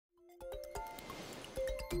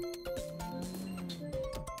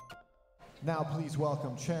Now please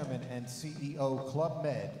welcome Chairman and CEO Club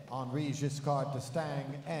Med, Henri Giscard d'Estaing,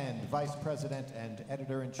 and Vice President and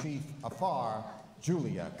Editor-in-Chief, AFAR,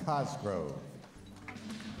 Julia Cosgrove.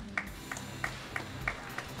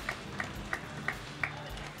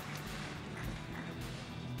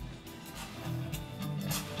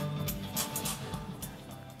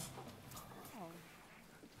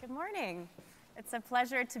 Good morning. It's a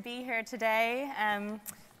pleasure to be here today.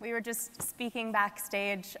 We were just speaking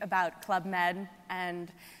backstage about Club Med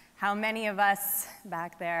and how many of us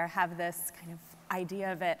back there have this kind of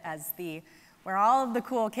idea of it as where all of the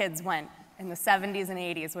cool kids went in the 70s and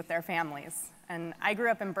 80s with their families. And I grew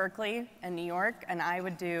up in Berkeley in New York, and I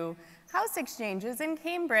would do house exchanges in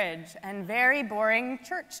Cambridge and very boring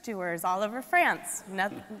church tours all over France.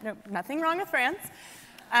 Nothing wrong with France.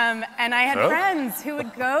 And I had friends who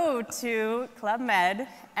would go to Club Med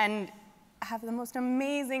and have the most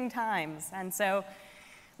amazing times. And so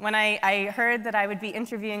when I heard that I would be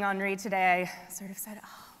interviewing Henri today, I sort of said,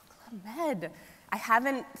 oh, Club Med. I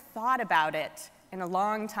haven't thought about it in a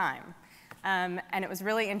long time. And it was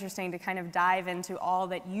really interesting to kind of dive into all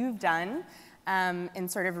that you've done in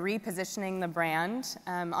sort of repositioning the brand.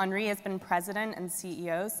 Henri has been president and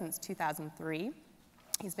CEO since 2003.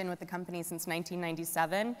 He's been with the company since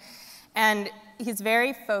 1997. And he's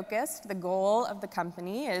very focused. The goal of the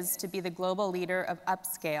company is to be the global leader of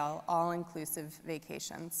upscale, all-inclusive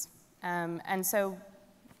vacations. And so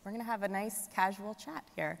we're going to have a nice casual chat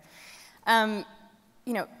here.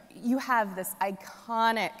 You know, you have this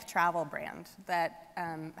iconic travel brand that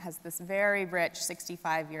has this very rich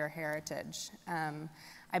 65-year heritage.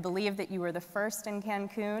 I believe that you were the first in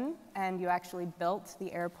Cancun, and you actually built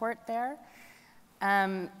the airport there.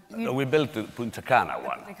 No, we built the Punta Cana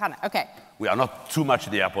one. Punta Cana, okay. We are not too much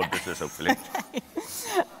in the airport business, hopefully.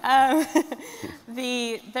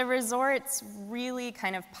 The resorts really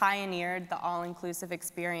kind of pioneered the all-inclusive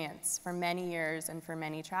experience for many years and for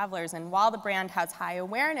many travelers. And while the brand has high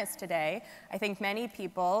awareness today, I think many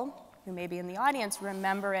people who may be in the audience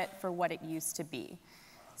remember it for what it used to be.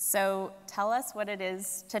 So tell us what it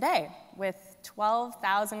is today with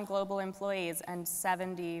 12,000 global employees and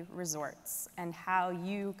 70 resorts, and how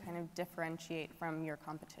you kind of differentiate from your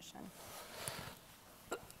competition.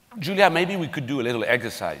 Julia, maybe we could do a little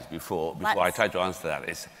exercise before I try to answer that.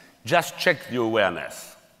 Is just check the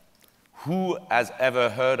awareness. Who has ever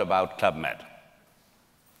heard about Club Med?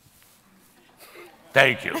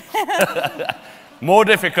 Thank you. More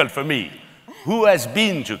difficult for me. Who has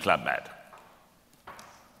been to Club Med?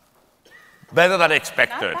 Better than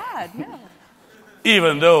expected. Not bad, no.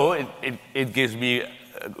 Even though it gives me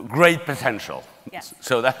great potential. Yes.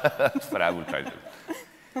 So that's what I will try to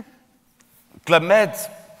do. Club Med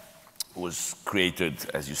was created,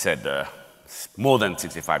 as you said, more than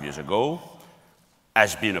 65 years ago,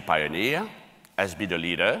 has been a pioneer, has been a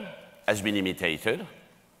leader, has been imitated.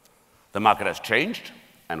 The market has changed,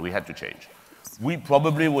 and we had to change. We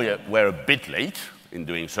probably were a bit late in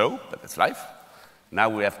doing so, but that's life. Now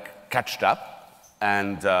we have catched up,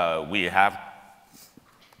 and we have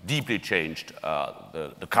deeply changed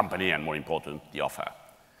the company, and more important, the offer.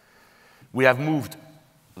 We have moved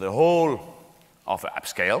the whole offer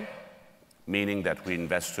upscale, meaning that we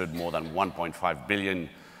invested more than $1.5 billion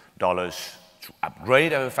to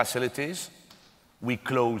upgrade our facilities. We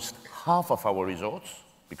closed half of our resorts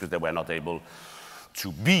because they were not able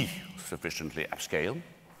to be sufficiently upscale.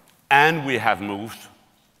 And we have moved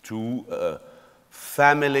to a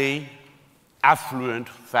affluent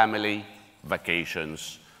family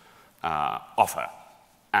vacations offer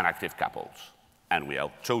and active couples. And we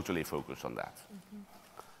are totally focused on that. Mm-hmm.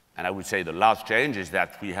 And I would say the last change is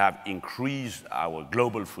that we have increased our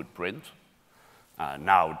global footprint.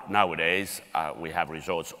 Nowadays, we have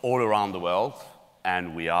resorts all around the world,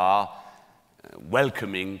 and we are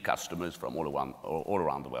welcoming customers from all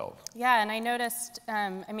around the world. Yeah, and I noticed,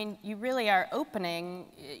 I mean, you really are opening,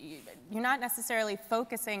 you're not necessarily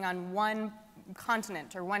focusing on one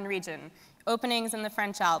continent or one region. Openings in the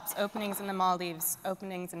French Alps, openings in the Maldives,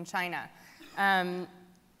 openings in China.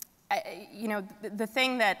 You know, the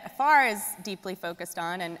thing that AFAR is deeply focused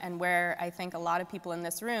on, and where I think a lot of people in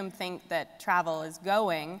this room think that travel is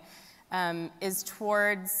going, is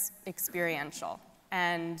towards experiential.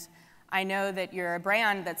 And I know that you're a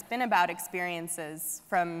brand that's been about experiences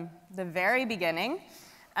from the very beginning.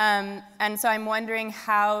 And so I'm wondering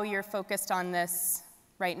how you're focused on this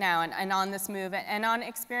right now, and on this move, and on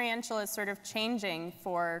experiential as sort of changing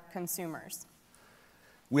for consumers.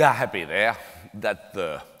 We are happy there that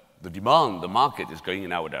the demand, the market is going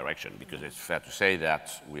in our direction, because it's fair to say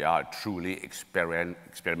that we are a truly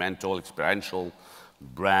experiential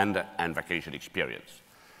brand and vacation experience.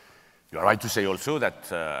 You're right to say also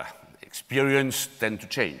that experience tend to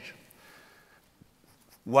change.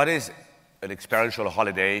 What is an experiential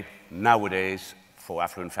holiday nowadays for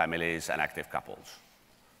affluent families and active couples?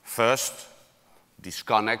 First,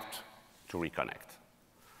 disconnect to reconnect.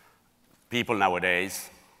 People nowadays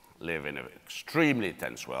live in an extremely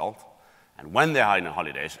tense world, and when they are in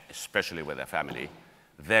holidays, especially with their family,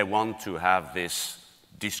 they want to have this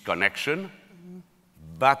disconnection,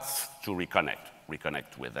 but to reconnect.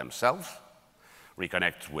 Reconnect with themselves,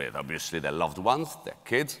 reconnect with, obviously, their loved ones, their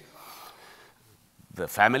kids, the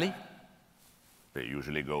family. They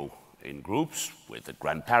usually go in groups with the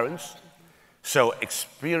grandparents. So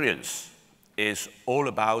experience is all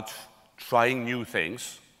about trying new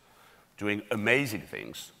things, doing amazing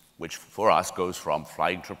things, which for us goes from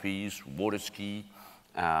flying trapeze, water ski,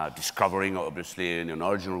 discovering, obviously, in an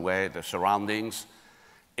original way, the surroundings.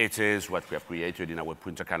 It is what we have created in our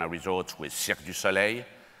Punta Cana resorts with Cirque du Soleil,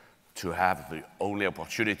 to have the only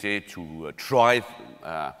opportunity to try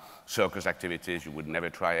circus activities you would never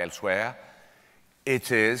try elsewhere.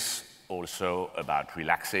 It is also about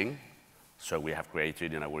relaxing. So we have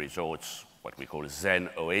created in our resorts what we call Zen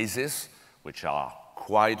Oasis, which are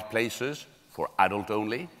quiet places for adult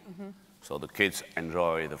only. So the kids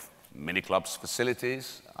enjoy the mini clubs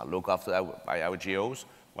facilities, are looked after by our GOs,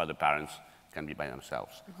 while the parents can be by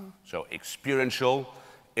themselves. So experiential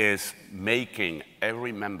is making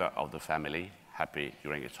every member of the family happy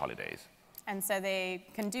during its holidays. And so they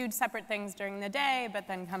can do separate things during the day, but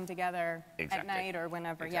then come together at night or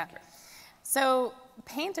whenever, yeah. So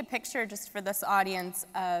paint a picture just for this audience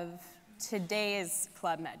of today's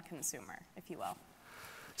Club Med consumer, if you will.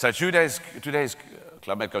 So today's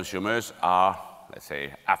Club Med consumers are, let's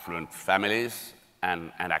say, affluent families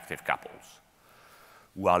and active couples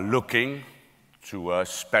who are looking to a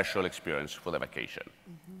special experience for their vacation.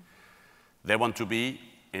 They want to be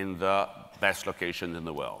in the best locations in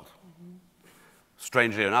the world.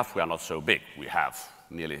 Strangely enough, we are not so big. We have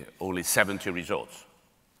nearly only 70 resorts.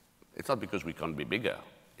 It's not because we can't be bigger.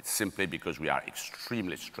 It's simply because we are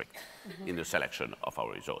extremely strict in the selection of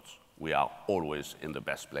our resorts. We are always in the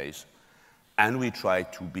best place, and we try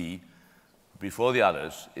to be, before the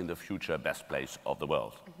others, in the future best place of the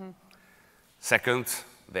world. Second,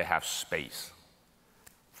 they have space.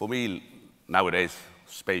 For me, nowadays,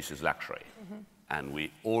 space is luxury, and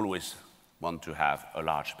we always want to have a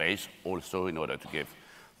large space, also in order to give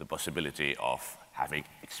the possibility of having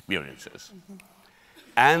experiences.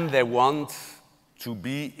 And they want to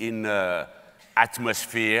be in an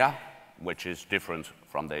atmosphere which is different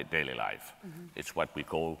from their daily life. It's what we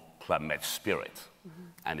call Club Med spirit,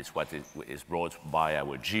 and it's what is brought by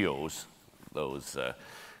our GOs, those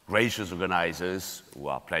gracious organizers who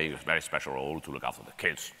are playing a very special role to look after the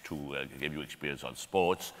kids, to give you experience on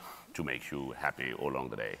sports, to make you happy all along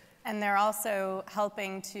the day. And they're also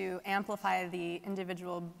helping to amplify the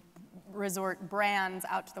individual resort brands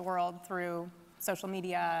out to the world through social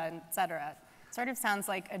media, et cetera. Sort of sounds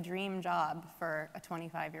like a dream job for a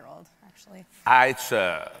 25-year-old, actually.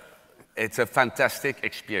 It's a fantastic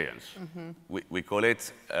experience. We call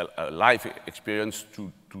it a life experience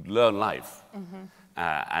to learn life.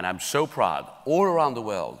 And I'm so proud, all around the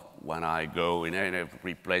world, when I go in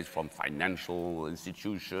every place from financial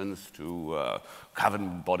institutions to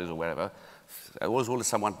government bodies or wherever, there was always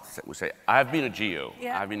someone who would say, I've been a GO,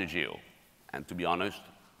 I've been a GO. And to be honest,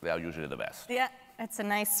 they are usually the best. Yeah, it's a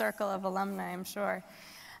nice circle of alumni, I'm sure.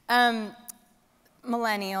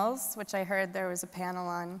 Millennials, which I heard there was a panel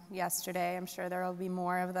on yesterday. I'm sure there will be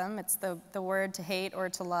more of them. It's the word to hate or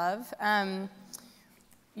to love.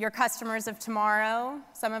 Your customers of tomorrow,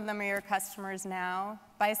 some of them are your customers now.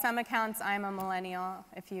 By some accounts, I'm a millennial,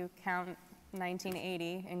 if you count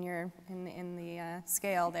 1980 in the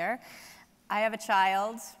scale there. I have a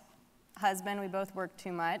child, husband, we both work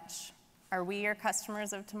too much. Are we your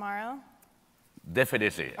customers of tomorrow?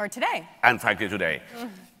 Definitely. Or today? And frankly, today.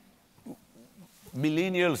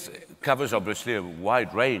 Millennials covers obviously a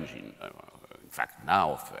wide range, in fact,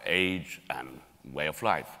 now of age and way of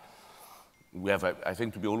life. We have, I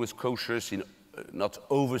think, to be always cautious in not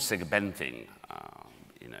over-segmenting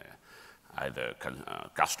either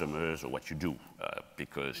customers or what you do,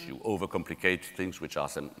 because you overcomplicate things which are,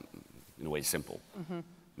 in a way, simple.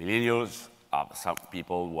 Millennials are some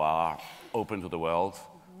people who are open to the world,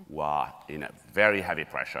 who are in a very heavy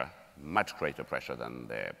pressure, much greater pressure than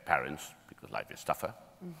their parents, because life is tougher.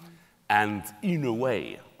 And in a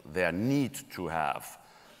way, their need to have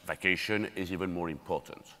vacation is even more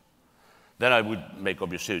important. Then I would make,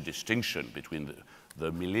 obviously, a distinction between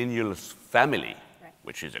the millennials family,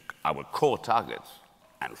 which is our core target,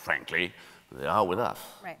 and frankly, They are with us.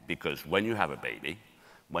 Right. Because when you have a baby,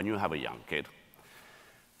 when you have a young kid,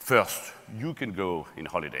 first, you can go in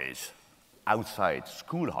holidays outside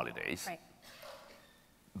school holidays, Right.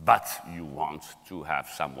 but you want to have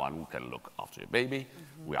someone who can look after your baby.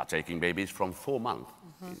 We are taking babies from 4 months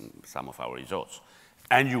in some of our resorts.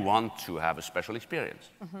 And you want to have a special experience.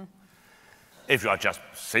 If you are just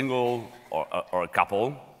single or a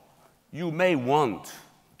couple, you may want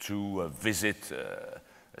to visit a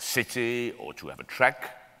city or to have a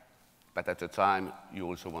trek, but at the time, you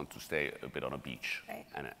also want to stay a bit on a beach Right.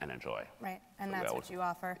 and enjoy. Right, and So that's we're what you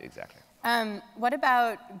offer. Exactly. What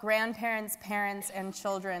about grandparents, parents, and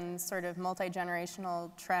children's sort of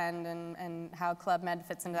multi-generational trend and how Club Med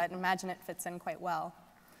fits into that? I imagine it fits in quite well.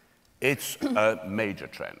 It's a major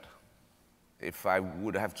trend. If I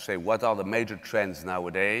would have to say what are the major trends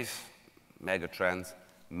nowadays, mega trends,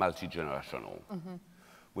 multi-generational,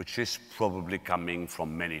 which is probably coming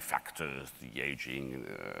from many factors, the aging,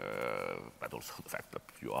 but also the fact that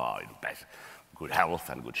you are in good health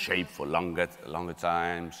and good shape for longer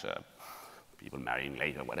times, people marrying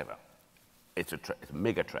later, whatever. It's a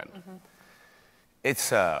mega trend.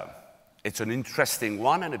 It's an interesting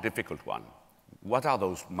one and a difficult one. What are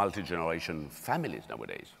those multi-generation families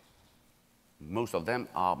nowadays? Most of them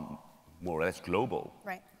are more or less global.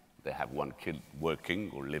 Right. They have one kid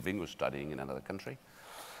working or living or studying in another country.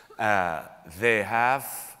 They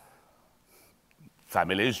have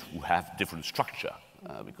families who have different structure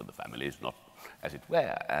because the family is not as it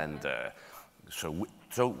were. And so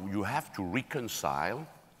you have to reconcile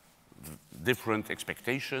different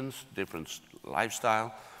expectations, different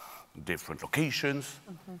lifestyle, different locations.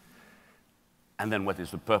 And then what is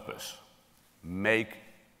the purpose? Make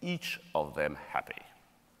each of them happy.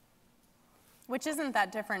 Which isn't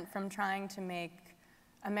that different from trying to make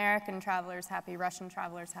American travelers happy, Russian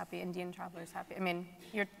travelers happy, Indian travelers happy. I mean,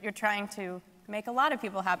 you're trying to make a lot of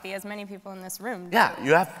people happy, as many people in this room do. Yeah,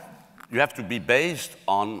 you have to be based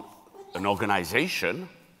on an organization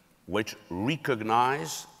which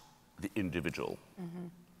recognize the individual.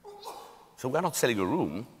 So we're not selling a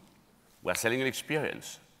room, we're selling an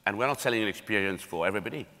experience. And we're not selling an experience for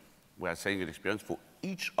everybody. We're selling an experience for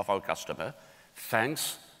each of our customers,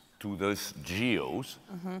 thanks to those GEOs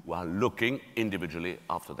who are looking individually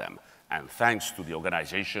after them. And thanks to the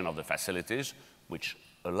organization of the facilities, which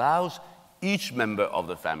allows each member of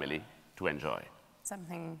the family to enjoy.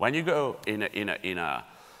 Something. When you go in a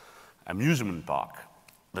amusement park,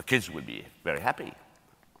 the kids will be very happy.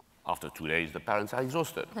 After 2 days, the parents are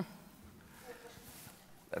exhausted.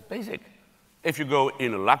 That's basic. If you go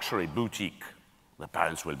in a luxury boutique, the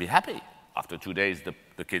parents will be happy. After 2 days,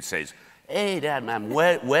 the kid says, "Hey, Dad, Mom,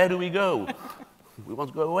 where do we go? We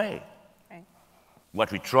want to go away." Right.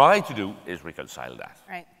 What we try to do is reconcile that.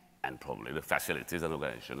 Right. And probably the facilities and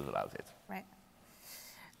organizations allows it. Right.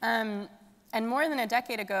 And more than a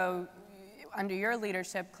decade ago, under your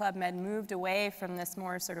leadership, Club Med moved away from this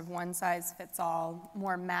more sort of one-size-fits-all,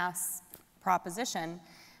 more mass proposition.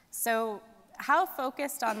 So how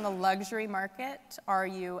focused on the luxury market are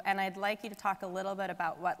you? And I'd like you to talk a little bit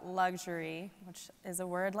about what luxury, which is a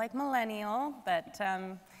word like millennial, but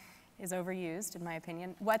is overused in my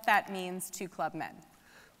opinion, what that means to Club Med.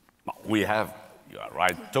 We have, you are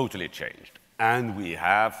right, totally changed. And we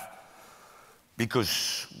have,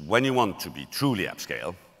 because when you want to be truly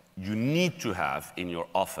upscale, you need to have in your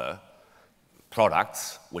offer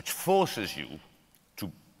products which forces you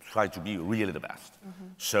to try to be really the best.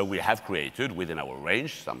 So we have created within our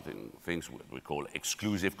range things we call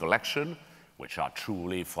exclusive collection, which are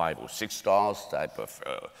truly 5 or 6 stars type of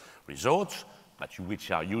resorts, but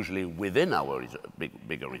which are usually within our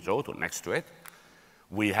bigger resort or next to it.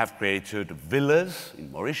 We have created villas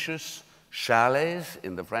in Mauritius, chalets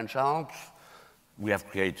in the French Alps. We have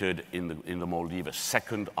created in the Maldives a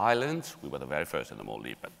second island. We were the very first in the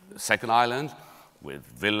Maldives, but the second island with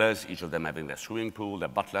villas, each of them having their swimming pool, their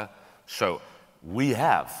butler. So we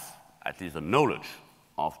have at least the knowledge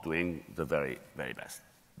of doing the very, very best.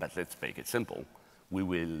 But let's make it simple. We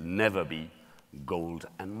will never be gold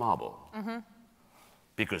and marble.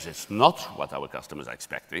 Because it's not what our customers are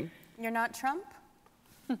expecting. You're not Trump?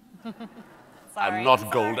 I'm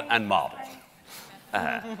not gold and marble.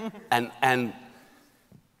 And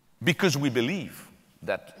because we believe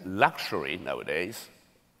that luxury nowadays,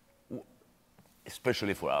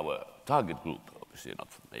 especially for our target group, obviously not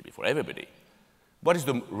maybe for everybody, what is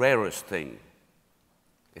the rarest thing?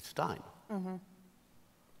 It's time.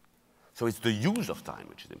 So it's the use of time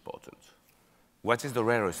which is important. What is the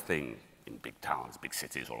rarest thing in big towns, big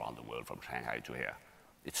cities all around the world, from Shanghai to here?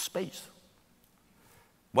 It's space.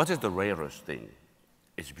 What is the rarest thing?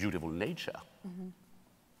 It's beautiful nature.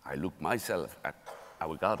 I look myself at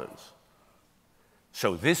our gardens.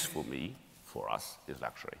 So this, for me, for us, is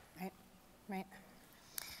luxury. Right, right.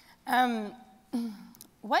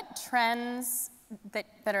 What trends that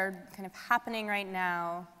are kind of happening right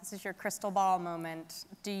now, this is your crystal ball moment,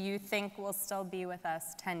 do you think will still be with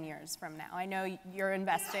us 10 years from now? I know you're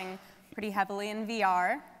investing pretty heavily in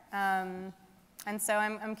VR, and so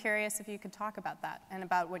I'm curious if you could talk about that and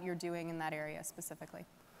about what you're doing in that area specifically.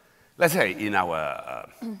 Let's say in our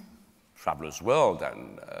traveler's world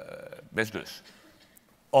and business,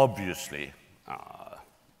 obviously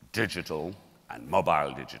digital and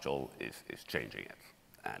mobile digital is changing it.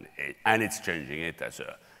 And it's changing it at an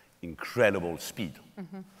incredible speed.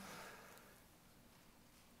 Mm-hmm.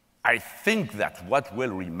 I think that what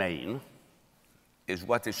will remain is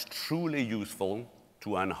what is truly useful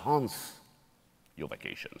to enhance your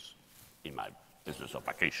vacations, in my business of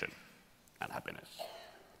vacation and happiness.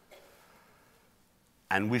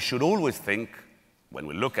 And we should always think, when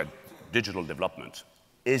we look at digital development,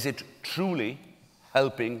 is it truly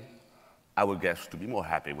helping our guests to be more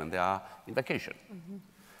happy when they are in vacation? Mm-hmm.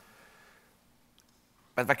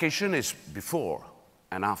 But vacation is before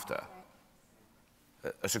and after.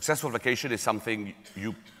 A successful vacation is something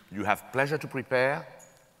you have pleasure to prepare,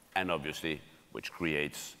 and obviously which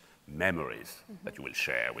creates memories that you will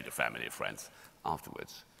share with your family and friends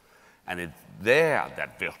afterwards. And it's there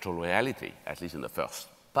that virtual reality, at least in the first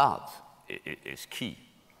part, is key.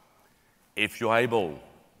 If you're able,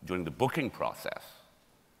 during the booking process,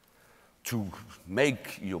 to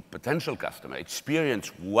make your potential customer experience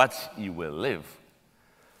what you will live,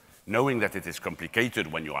 knowing that it is complicated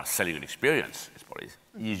when you are selling an experience, it's probably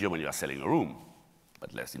easier when you are selling a room,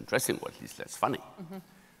 but less interesting, or at least less funny.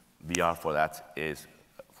 Mm-hmm. VR for that is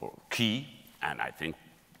key, and I think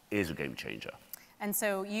is a game changer. And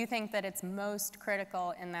so you think that it's most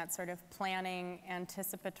critical in that sort of planning,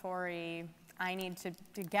 anticipatory, I need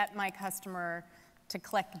to get my customer to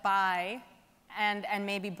click buy, and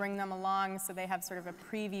maybe bring them along so they have sort of a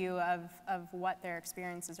preview of what their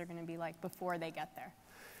experiences are going to be like before they get there.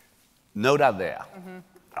 No doubt there. Mm-hmm.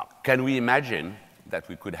 Now, can we imagine that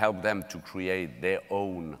we could help them to create their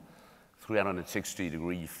own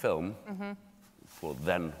 360-degree film mm-hmm. for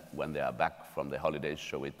then, when they are back from their holidays,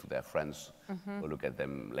 show it to their friends mm-hmm. or look at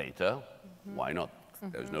them later? Mm-hmm. Why not?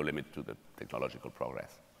 Mm-hmm. There's no limit to the technological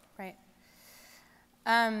progress. Right.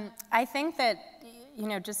 I think that,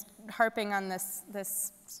 just harping on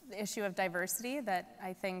this issue of diversity, that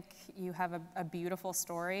I think you have a beautiful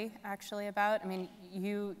story actually about. I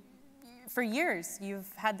mean, for years, you've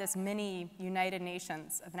had this mini United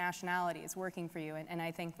Nations of nationalities working for you, and I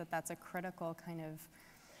think that that's a critical kind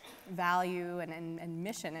of value and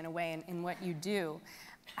mission in a way in what you do.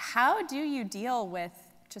 How do you deal with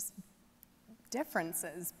just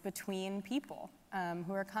differences between people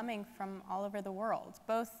who are coming from all over the world,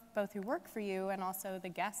 both who work for you and also the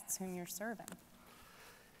guests whom you're serving?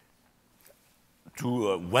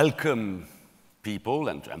 To welcome people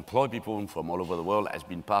and to employ people from all over the world has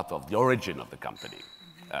been part of the origin of the company.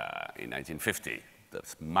 In 1950,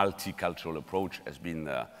 this multicultural approach has been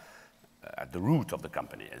at the root of the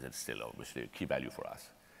company, as it's still obviously a key value for us.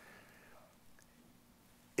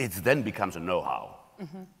 It then becomes a know-how.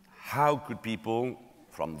 Mm-hmm. How could people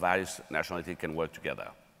from various nationalities can work together?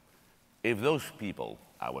 If those people,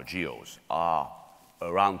 our geos, are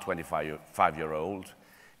around 25-year-old,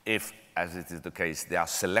 if, as it is the case, they are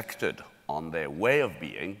selected on their way of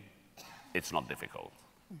being, it's not difficult.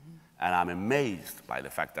 Mm-hmm. And I'm amazed by the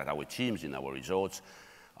fact that our teams in our resorts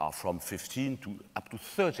are from 15 to up to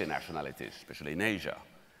 30 nationalities, especially in Asia.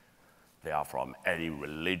 They are from any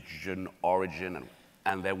religion, origin,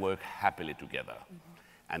 and they work happily together. Mm-hmm.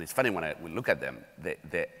 And it's funny when we look at them,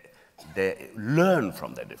 they learn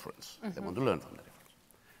from their difference. Mm-hmm. They want to learn from their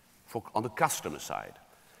difference. On the customer side,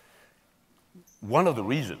 one of the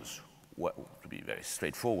reasons, to be very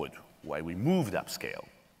straightforward, why we moved upscale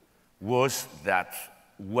was that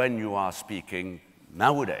when you are speaking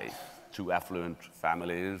nowadays to affluent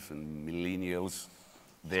families and millennials,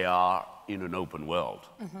 they are in an open world.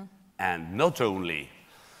 Mm-hmm. And not only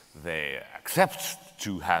they accept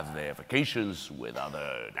to have their vacations with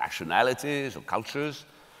other nationalities or cultures,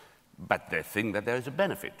 but they think that there is a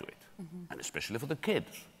benefit to it, mm-hmm. and especially for the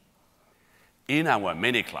kids. In our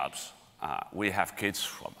mini clubs, we have kids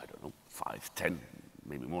from, 5, 10,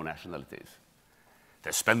 maybe more nationalities.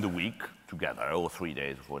 They spend the week together, or 3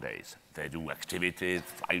 days or 4 days. They do activities,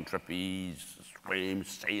 flying trapeze, swim,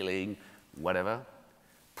 sailing, whatever,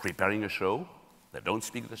 preparing a show. They don't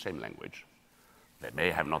speak the same language. They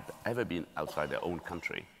may have not ever been outside their own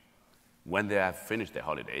country. When they have finished their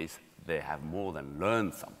holidays, they have more than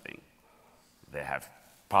learned something. They have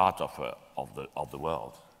part of the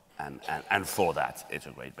world. And for that, it's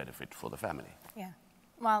a great benefit for the family. Yeah.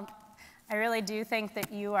 Well, I really do think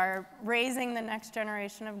that you are raising the next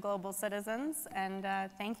generation of global citizens, and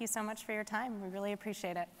thank you so much for your time. We really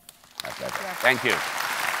appreciate it. My pleasure. Thank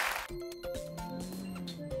you.